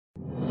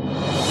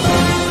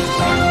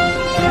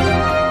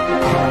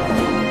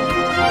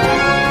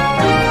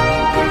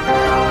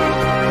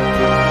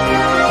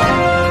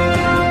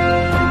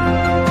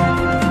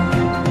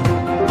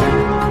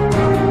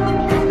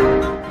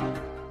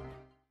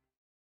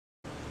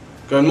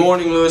Good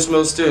morning, Lewis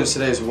Mills students.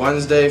 Today is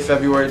Wednesday,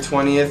 February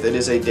 20th. It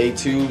is a day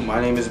 2.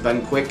 My name is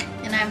Ben Quick.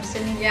 And I'm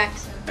Sydney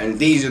Jackson. And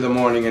these are the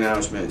morning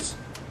announcements.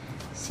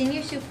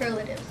 Senior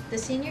Superlatives. The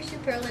Senior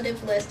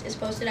Superlative list is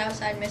posted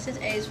outside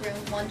Mrs. A's room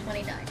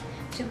 129.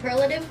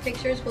 Superlative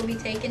pictures will be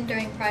taken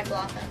during Pride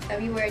Block on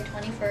February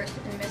 21st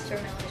in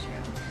Mr. Miller's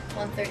room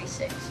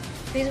 136.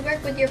 Please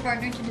work with your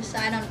partner to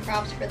decide on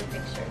props for the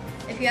picture.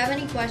 If you have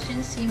any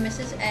questions, see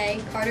Mrs.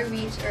 A, Carter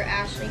Reeds, or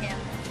Ashley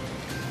Hammond.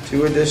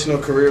 2 additional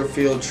career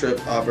field trip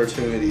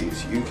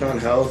opportunities. UConn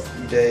Health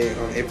Day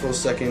on April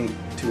 2nd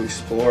to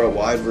explore a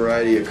wide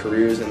variety of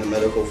careers in the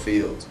medical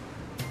fields.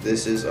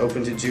 This is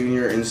open to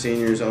junior and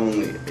seniors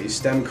only. A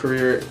STEM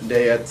Career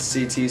Day at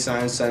the CT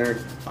Science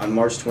Center on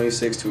March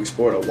 26th to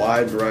explore a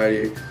wide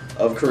variety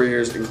of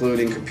careers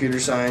including computer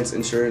science,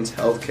 insurance,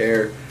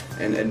 healthcare,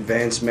 and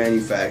advanced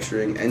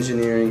manufacturing,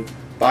 engineering,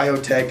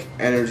 biotech,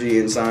 energy,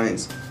 and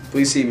science.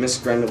 Please see Miss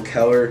Grendel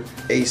Keller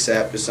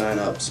ASAP to sign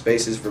up.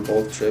 Spaces for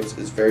both trips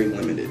is very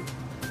limited.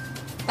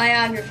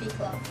 Biography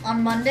Club.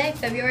 On Monday,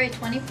 February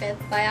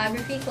 25th,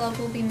 Biography Club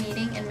will be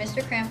meeting in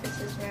Mr.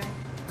 Krampus's room.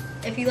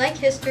 If you like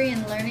history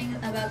and learning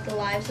about the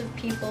lives of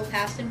people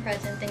past and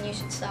present, then you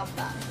should stop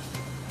by.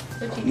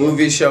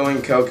 Movie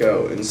showing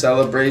Coco. In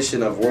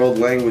celebration of World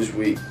Language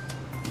Week,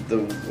 the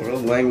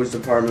World Language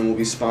Department will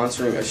be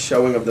sponsoring a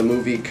showing of the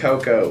movie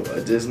Coco, a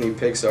Disney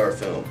Pixar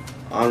film,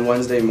 on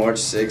Wednesday, March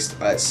 6th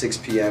at 6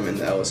 p.m. in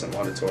the Ellison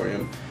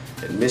Auditorium.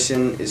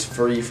 Admission is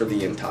free for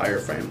the entire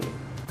family.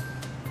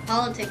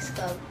 Politics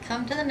Club.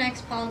 Come to the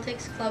next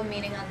Politics Club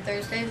meeting on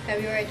Thursday,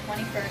 February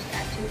 21st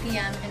at 2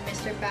 p.m. in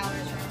Mr.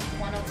 Fowler's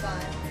room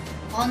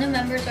 105. All new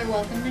members are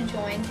welcome to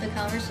join the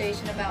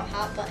conversation about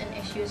hot-button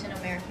issues in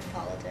American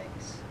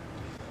politics.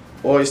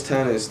 Boys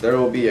Tennis. There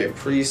will be a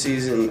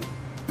preseason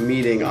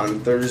meeting on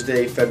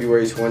Thursday,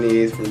 February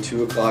 28th from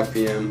 2 o'clock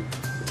p.m.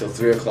 until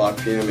 3 o'clock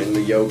p.m. in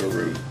the yoga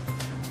room.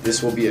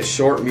 This will be a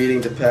short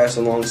meeting to pass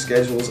along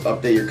schedules,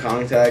 update your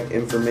contact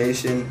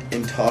information,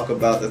 and talk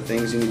about the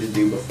things you need to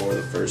do before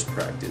the first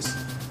practice.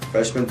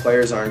 Freshman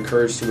players are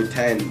encouraged to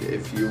attend.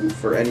 If you,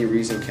 for any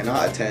reason,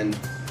 cannot attend,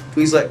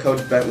 please let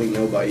Coach Bentley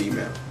know by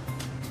email.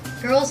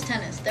 Girls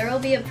Tennis. There will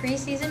be a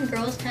preseason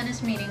girls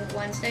tennis meeting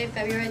Wednesday,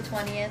 February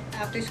 20th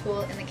after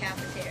school in the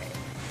cafeteria.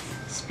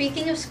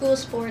 Speaking of school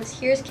sports,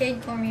 here's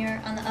Cade Cormier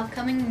on the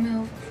upcoming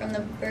move from the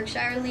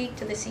Berkshire League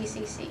to the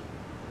CCC.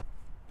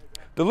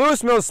 The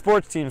Lewis Mills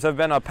sports teams have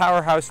been a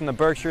powerhouse in the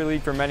Berkshire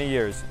League for many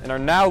years and are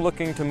now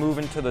looking to move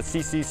into the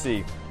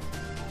CCC.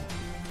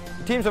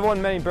 The teams have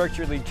won many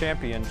Berkshire League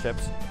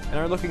championships and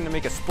are looking to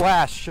make a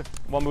splash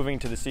while moving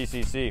to the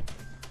CCC.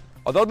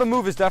 Although the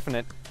move is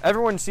definite,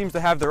 everyone seems to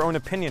have their own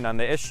opinion on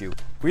the issue.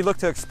 We look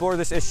to explore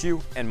this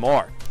issue and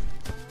more.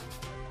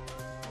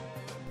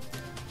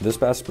 This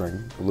past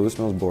spring, the Lewis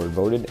Mills board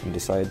voted and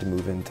decided to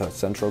move into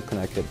Central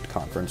Connecticut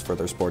Conference for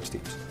their sports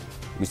teams.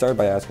 We started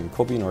by asking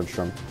Colby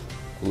Nordstrom,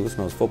 a Lewis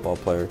Mills football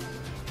player,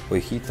 what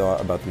he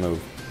thought about the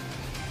move.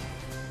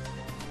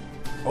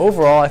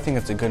 Overall, I think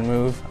it's a good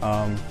move.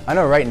 I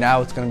know right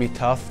now it's going to be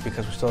tough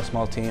because we're still a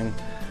small team,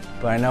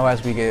 but I know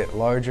as we get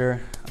larger,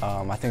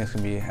 I think it's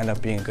going to end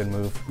up being a good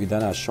move. We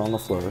then asked Sean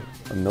LaFleur,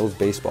 a Mills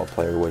baseball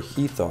player, what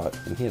he thought,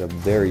 and he had a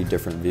very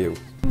different view.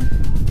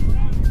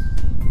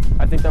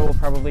 I think that will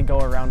probably go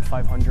around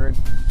 500,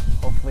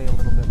 hopefully a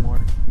little bit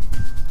more.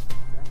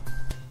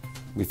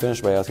 We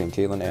finished by asking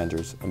Caitlin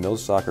Andrews, a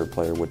Mills soccer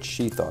player, what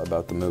she thought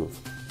about the move.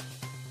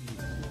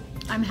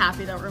 I'm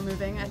happy that we're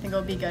moving. I think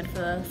it'll be good for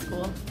the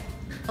school.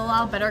 It'll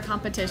allow better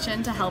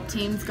competition to help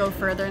teams go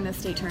further in the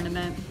state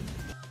tournament.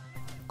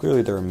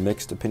 Clearly there are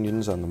mixed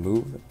opinions on the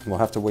move, and we'll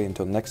have to wait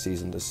until next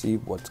season to see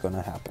what's going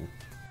to happen.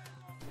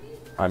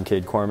 I'm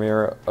Cade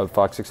Cormier of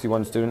Fox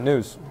 61 Student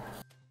News.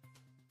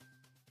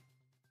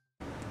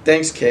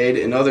 Thanks, Cade.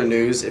 In other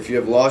news, if you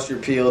have lost your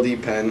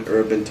PLD pen or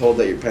have been told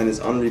that your pen is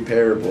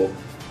unrepairable,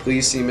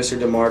 please see Mr.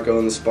 DeMarco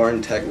in the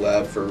Spartan Tech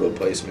Lab for a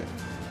replacement.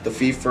 The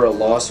fee for a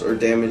lost or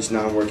damaged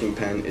non-working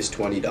pen is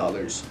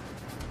 $20.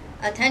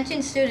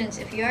 Attention students,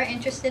 if you are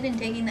interested in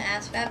taking the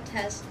ASVAB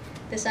test,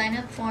 the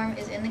sign-up form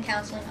is in the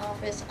counseling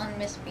office on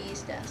Miss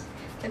B's desk.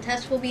 The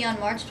test will be on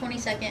March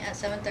 22nd at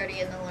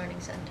 7:30 in the Learning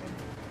Center.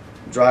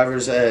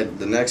 Driver's Ed.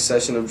 The next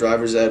session of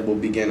Driver's Ed will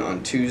begin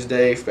on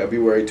Tuesday,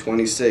 February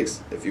 26th.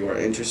 If you are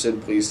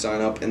interested, please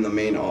sign up in the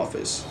main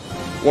office.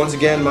 Once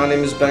again, my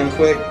name is Ben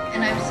Quick.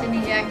 And I'm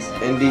Sydney Jackson.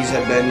 And these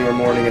have been your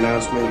morning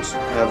announcements.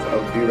 Have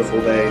a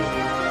beautiful day.